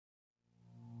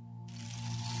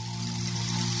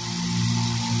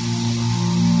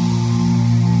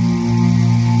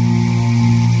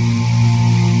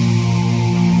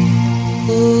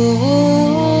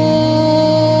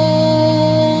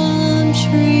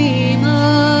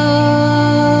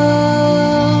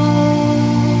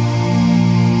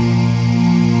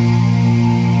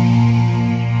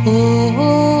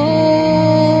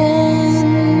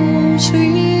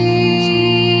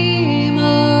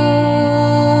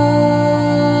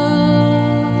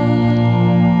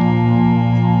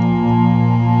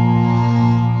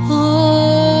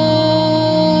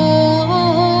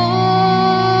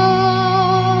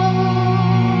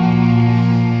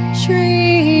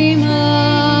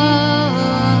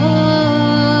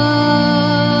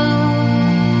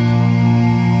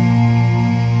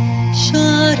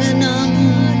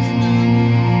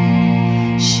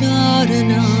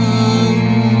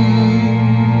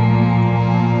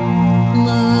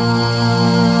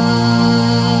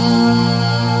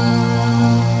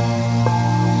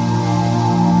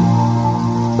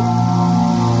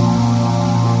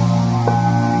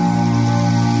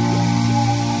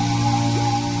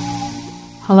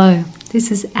This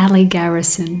is Ali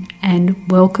Garrison, and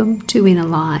welcome to Inner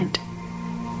Light.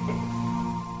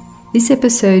 This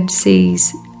episode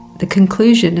sees the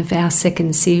conclusion of our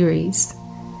second series,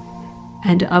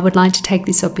 and I would like to take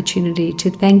this opportunity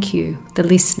to thank you, the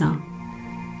listener,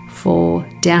 for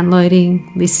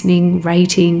downloading, listening,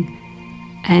 rating,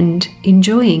 and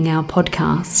enjoying our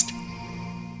podcast.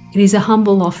 It is a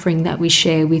humble offering that we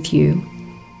share with you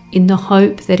in the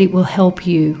hope that it will help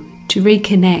you to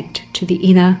reconnect to the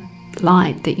inner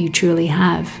light that you truly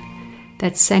have,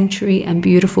 that sanctuary and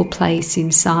beautiful place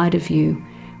inside of you,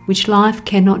 which life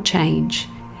cannot change.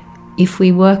 If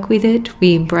we work with it,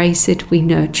 we embrace it, we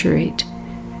nurture it.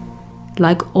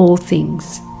 Like all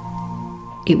things,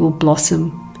 it will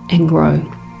blossom and grow.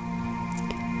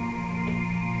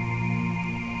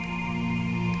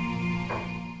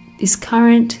 This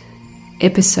current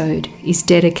episode is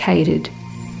dedicated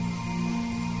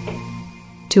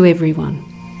to everyone.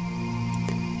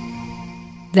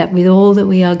 That with all that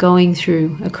we are going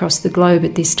through across the globe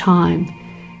at this time,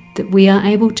 that we are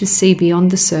able to see beyond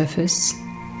the surface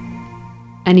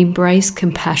and embrace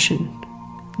compassion,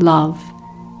 love,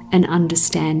 and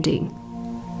understanding.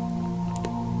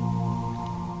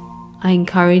 I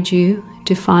encourage you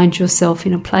to find yourself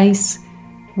in a place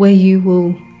where you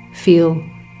will feel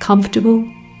comfortable,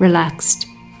 relaxed,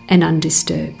 and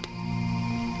undisturbed.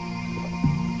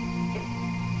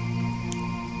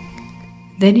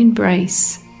 Then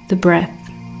embrace the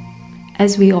breath,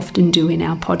 as we often do in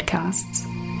our podcasts.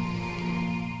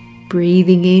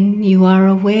 Breathing in, you are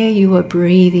aware you are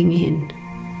breathing in.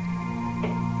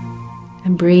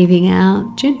 And breathing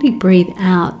out, gently breathe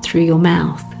out through your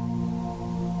mouth.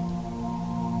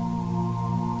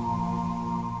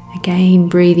 Again,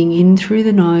 breathing in through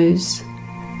the nose.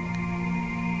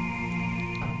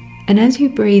 And as you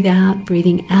breathe out,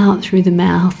 breathing out through the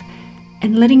mouth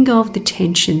and letting go of the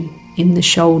tension in the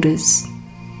shoulders,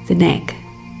 the neck,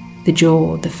 the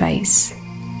jaw, the face.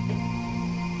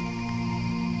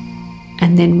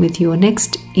 And then with your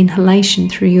next inhalation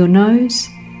through your nose,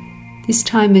 this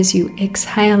time as you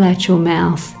exhale out your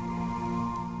mouth,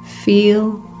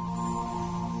 feel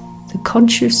the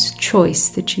conscious choice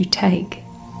that you take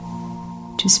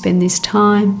to spend this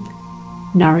time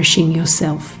nourishing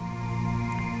yourself.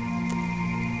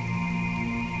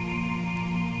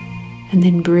 And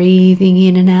then breathing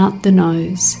in and out the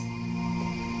nose.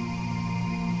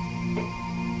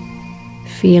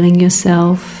 Feeling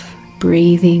yourself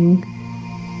breathing.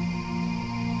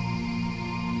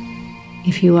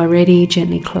 If you are ready,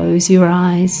 gently close your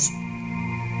eyes.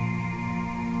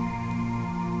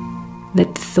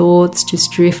 Let the thoughts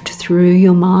just drift through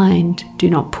your mind. Do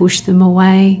not push them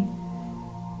away.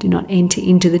 Do not enter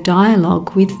into the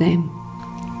dialogue with them.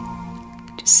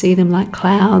 Just see them like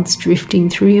clouds drifting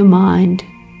through your mind,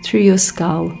 through your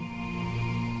skull,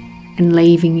 and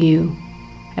leaving you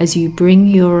as you bring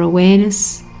your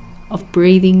awareness of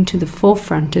breathing to the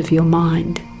forefront of your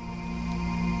mind.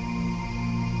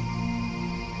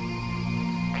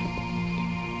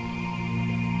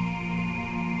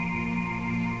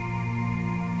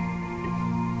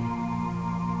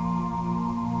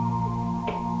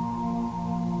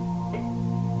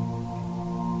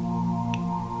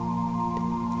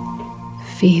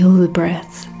 Feel the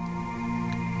breath.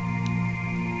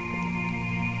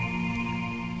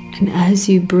 And as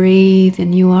you breathe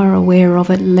and you are aware of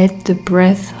it, let the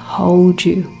breath hold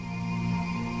you.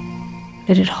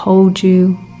 Let it hold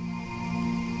you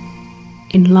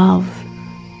in love.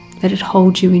 Let it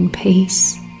hold you in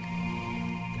peace.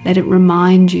 Let it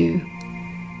remind you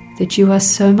that you are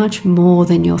so much more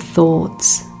than your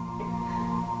thoughts,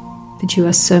 that you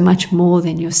are so much more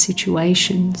than your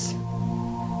situations.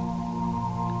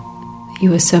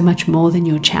 You are so much more than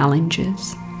your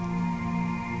challenges.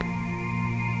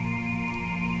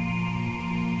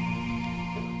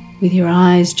 With your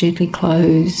eyes gently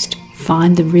closed,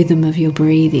 find the rhythm of your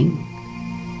breathing.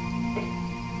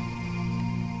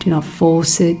 Do not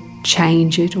force it,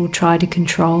 change it, or try to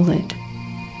control it.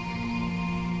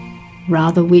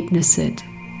 Rather witness it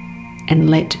and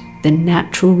let the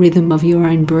natural rhythm of your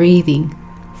own breathing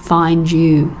find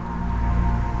you.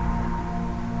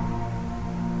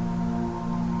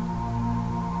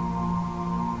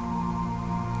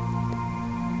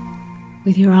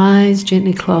 With your eyes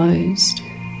gently closed,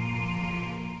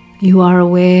 you are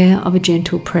aware of a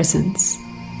gentle presence.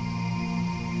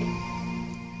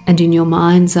 And in your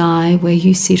mind's eye, where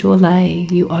you sit or lay,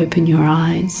 you open your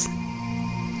eyes.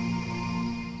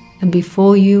 And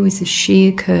before you is a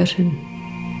sheer curtain,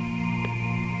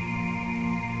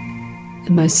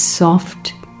 the most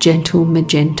soft, gentle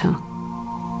magenta.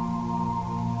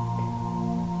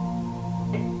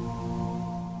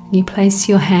 You place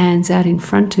your hands out in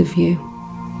front of you.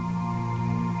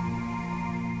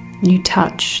 You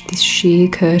touch this sheer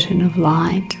curtain of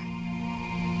light,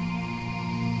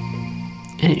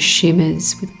 and it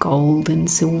shimmers with gold and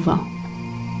silver.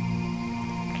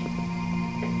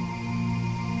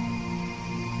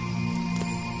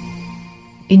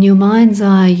 In your mind's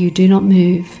eye, you do not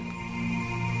move.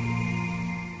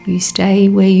 You stay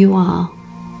where you are.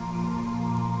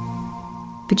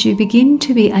 But you begin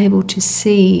to be able to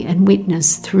see and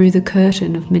witness through the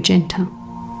curtain of magenta.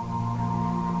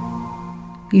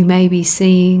 You may be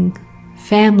seeing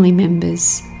family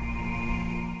members,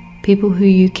 people who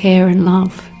you care and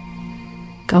love,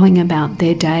 going about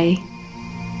their day.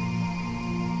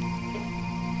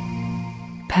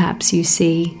 Perhaps you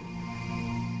see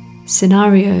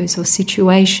scenarios or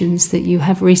situations that you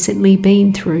have recently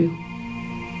been through.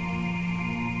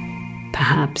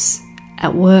 Perhaps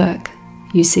at work,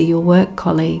 you see your work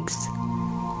colleagues.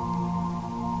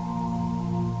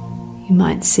 You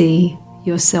might see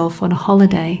yourself on a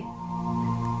holiday.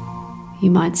 You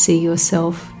might see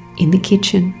yourself in the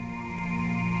kitchen,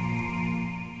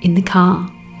 in the car.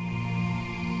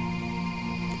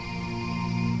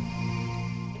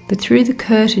 But through the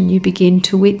curtain, you begin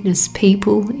to witness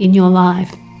people in your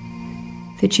life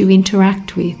that you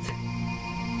interact with.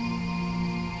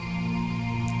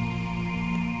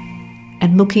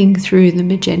 And looking through the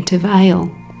magenta veil,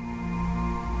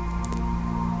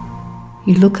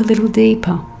 you look a little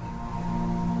deeper.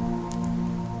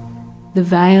 The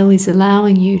veil is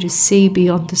allowing you to see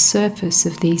beyond the surface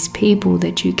of these people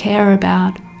that you care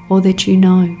about or that you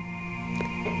know.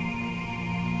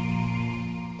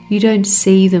 You don't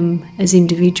see them as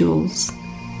individuals.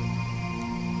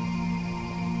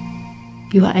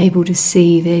 You are able to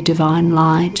see their divine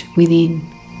light within.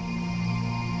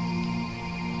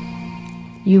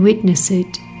 You witness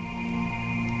it,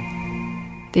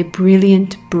 their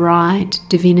brilliant, bright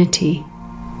divinity,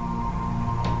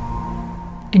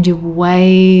 and a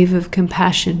wave of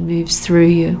compassion moves through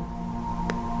you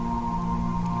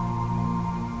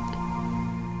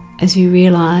as you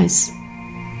realize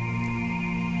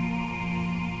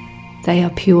they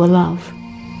are pure love.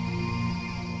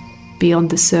 Beyond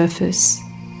the surface,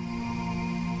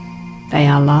 they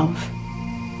are love.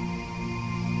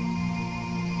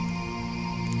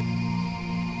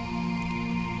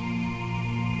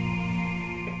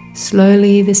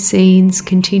 Slowly the scenes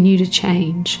continue to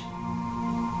change.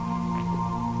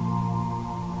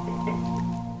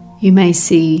 You may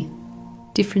see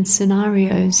different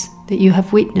scenarios that you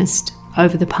have witnessed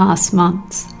over the past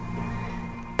months.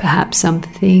 Perhaps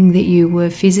something that you were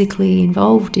physically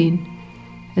involved in,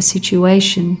 a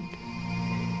situation.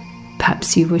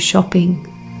 Perhaps you were shopping,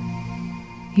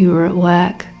 you were at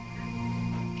work,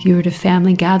 you were at a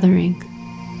family gathering.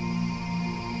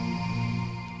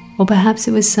 Or perhaps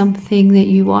it was something that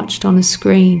you watched on a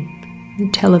screen,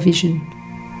 the television.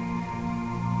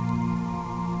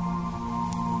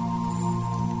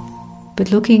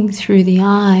 But looking through the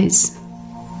eyes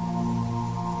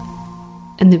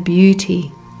and the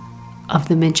beauty of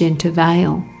the magenta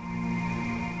veil,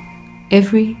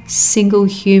 every single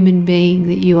human being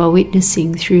that you are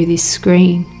witnessing through this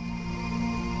screen,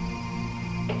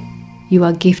 you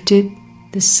are gifted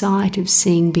the sight of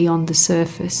seeing beyond the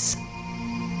surface,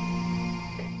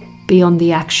 beyond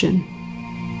the action.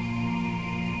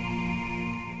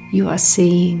 You are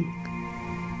seeing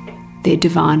their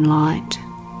divine light,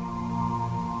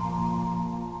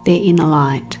 their inner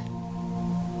light,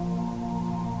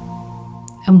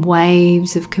 and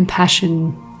waves of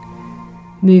compassion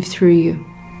move through you,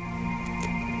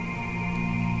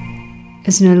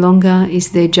 as no longer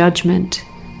is there judgment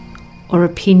or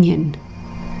opinion,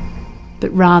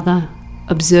 but rather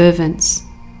observance,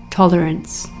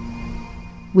 tolerance,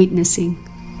 witnessing.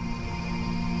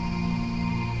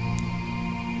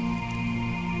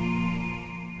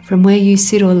 From where you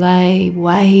sit or lay,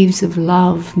 waves of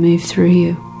love move through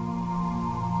you.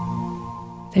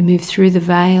 They move through the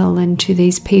veil and to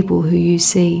these people who you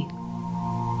see.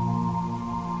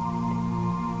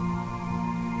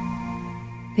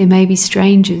 There may be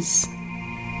strangers.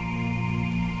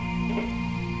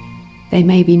 They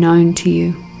may be known to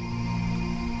you.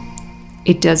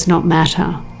 It does not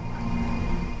matter.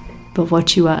 But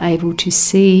what you are able to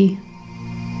see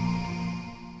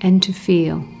and to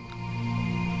feel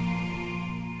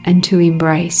and to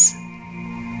embrace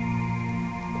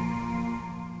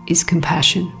is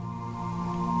compassion,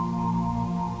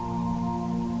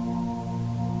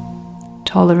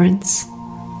 tolerance,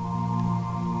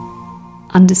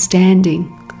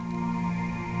 understanding,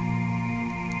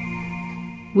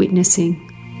 witnessing,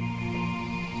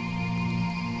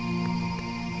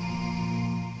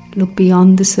 Look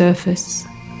beyond the surface.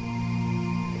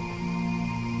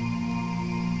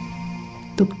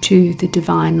 Look to the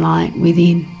divine light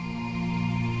within.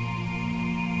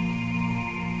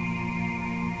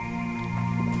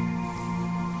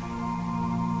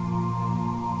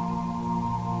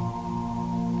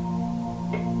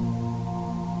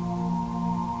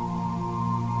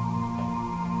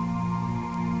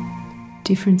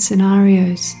 Different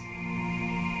scenarios,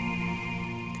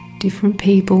 different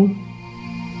people,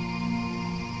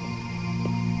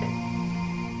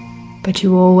 but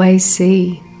you always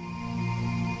see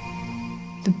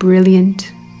the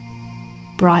brilliant,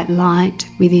 bright light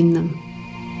within them.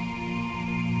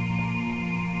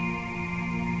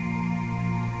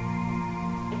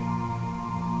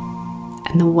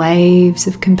 And the waves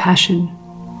of compassion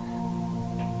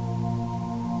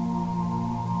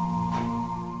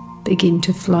begin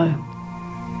to flow.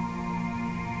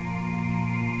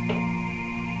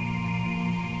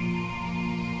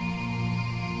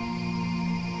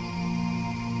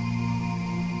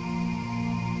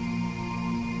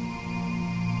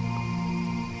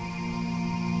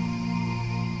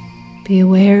 Be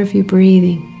aware of your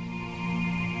breathing.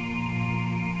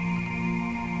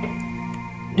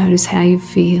 Notice how you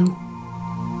feel.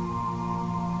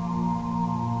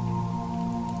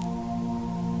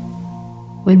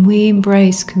 When we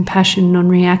embrace compassion,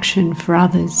 non-reaction for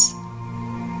others,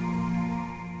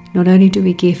 not only do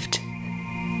we gift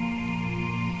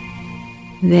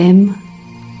them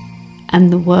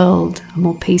and the world a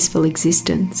more peaceful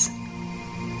existence,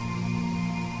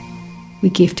 we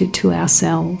gift it to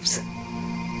ourselves.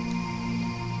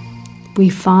 We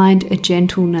find a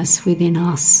gentleness within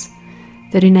us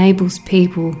that enables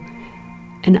people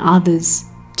and others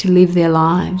to live their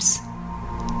lives.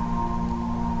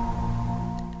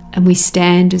 And we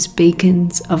stand as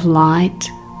beacons of light,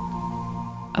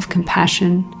 of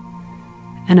compassion,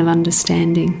 and of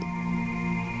understanding.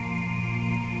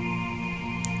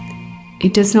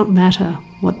 It does not matter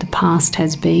what the past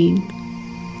has been.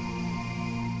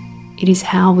 It is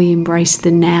how we embrace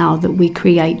the now that we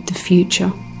create the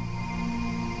future.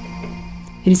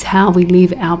 It is how we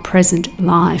live our present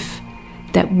life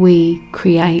that we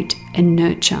create and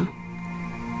nurture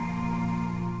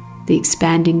the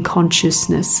expanding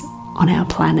consciousness on our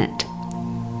planet.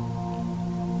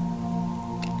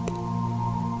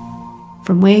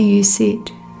 From where you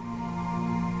sit,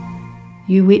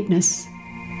 you witness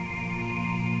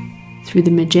through the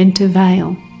magenta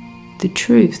veil the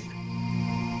truth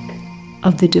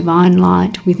of the divine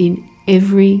light within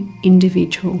every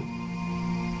individual.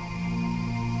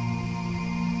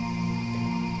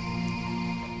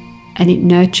 And it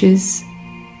nurtures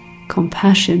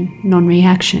compassion,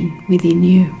 non-reaction within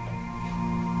you.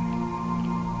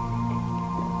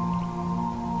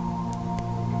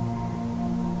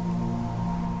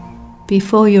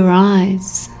 Before your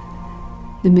eyes,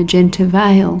 the magenta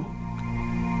veil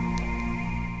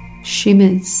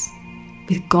shimmers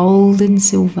with gold and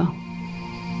silver.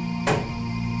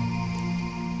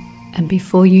 And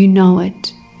before you know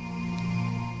it,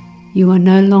 you are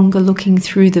no longer looking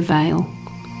through the veil,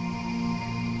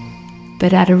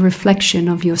 but at a reflection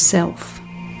of yourself.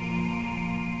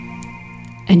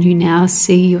 And you now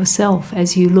see yourself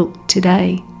as you look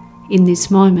today, in this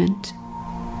moment.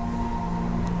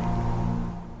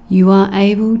 You are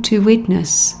able to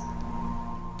witness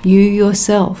you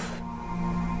yourself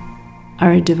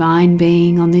are a divine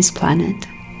being on this planet,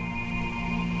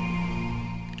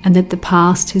 and that the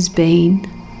past has been,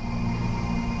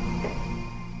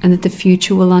 and that the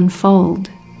future will unfold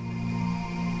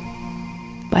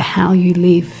by how you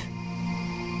live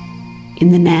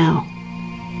in the now,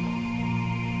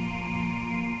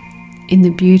 in the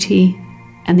beauty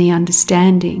and the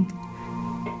understanding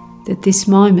that this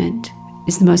moment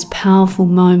is the most powerful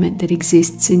moment that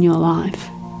exists in your life.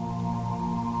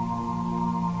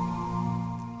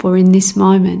 For in this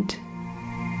moment,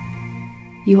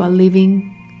 you are living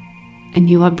and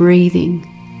you are breathing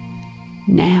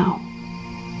now.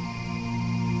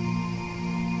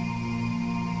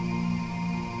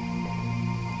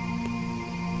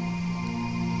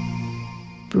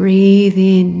 Breathe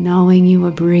in, knowing you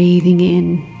are breathing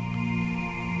in.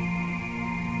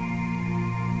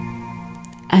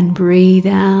 And breathe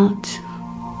out,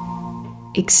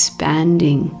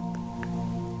 expanding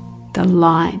the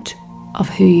light of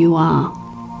who you are.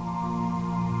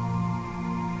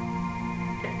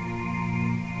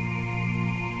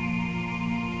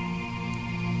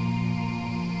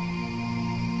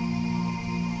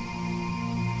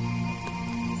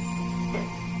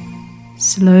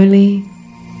 Slowly,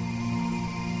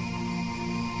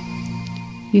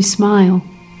 you smile.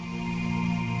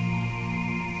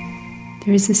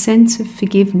 there is a sense of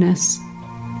forgiveness,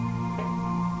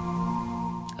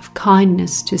 of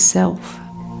kindness to self.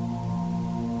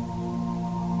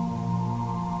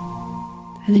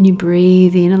 And then you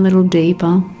breathe in a little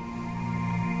deeper.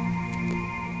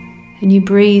 And you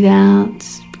breathe out,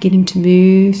 beginning to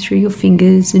move through your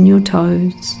fingers and your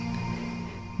toes,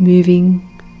 moving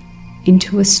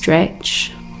into a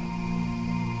stretch,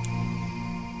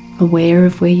 aware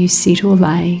of where you sit or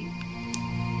lay,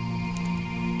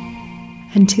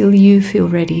 until you feel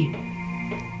ready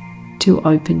to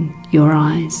open your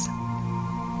eyes.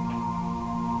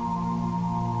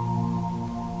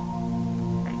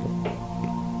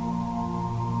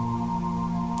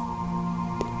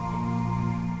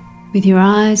 With your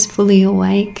eyes fully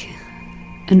awake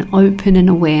and open and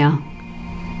aware,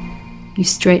 you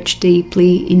stretch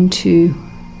deeply into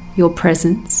your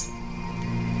presence.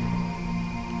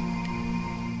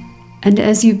 And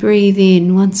as you breathe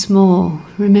in once more,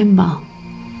 remember,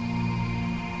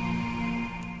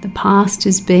 the past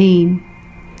has been,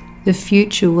 the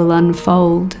future will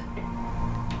unfold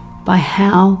by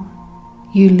how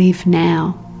you live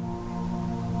now.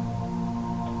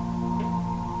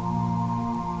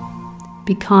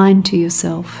 Be kind to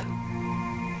yourself.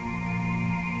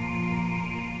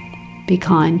 Be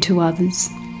kind to others.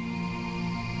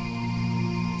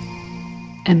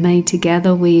 And may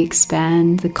together we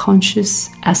expand the conscious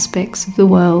aspects of the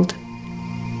world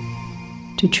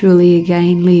to truly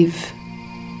again live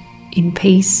in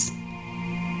peace,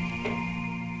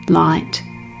 light,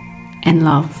 and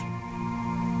love.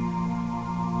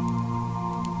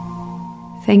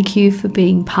 Thank you for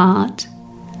being part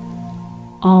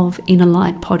of Inner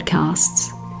Light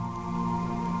Podcasts.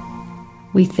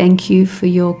 We thank you for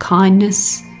your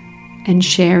kindness and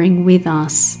sharing with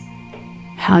us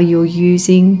how you're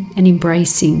using and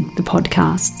embracing the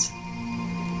podcasts.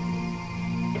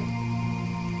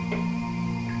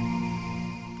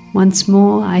 Once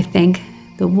more, I thank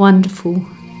the wonderful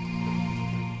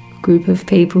group of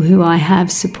people who I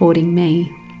have supporting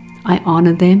me. I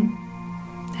honour them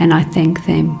and I thank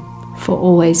them for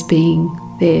always being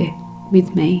there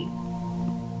with me.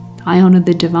 I honour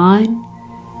the divine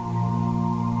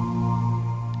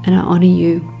and I honour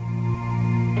you.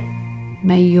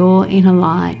 May your inner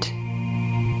light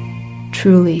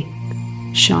truly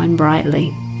shine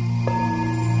brightly.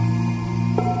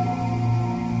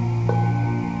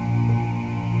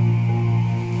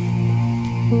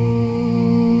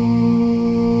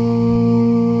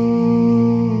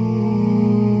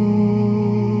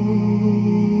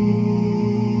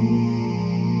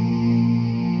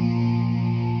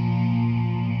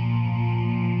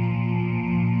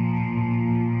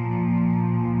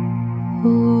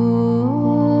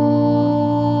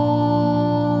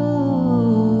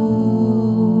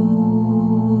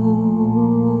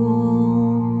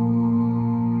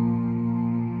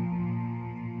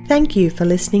 Thank you for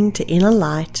listening to Inner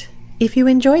Light. If you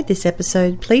enjoyed this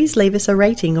episode, please leave us a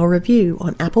rating or review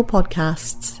on Apple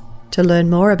Podcasts. To learn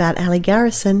more about Ali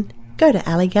Garrison, go to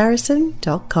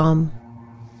aligarrison.com.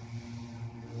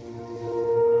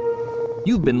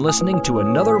 You've been listening to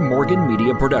another Morgan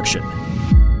Media production.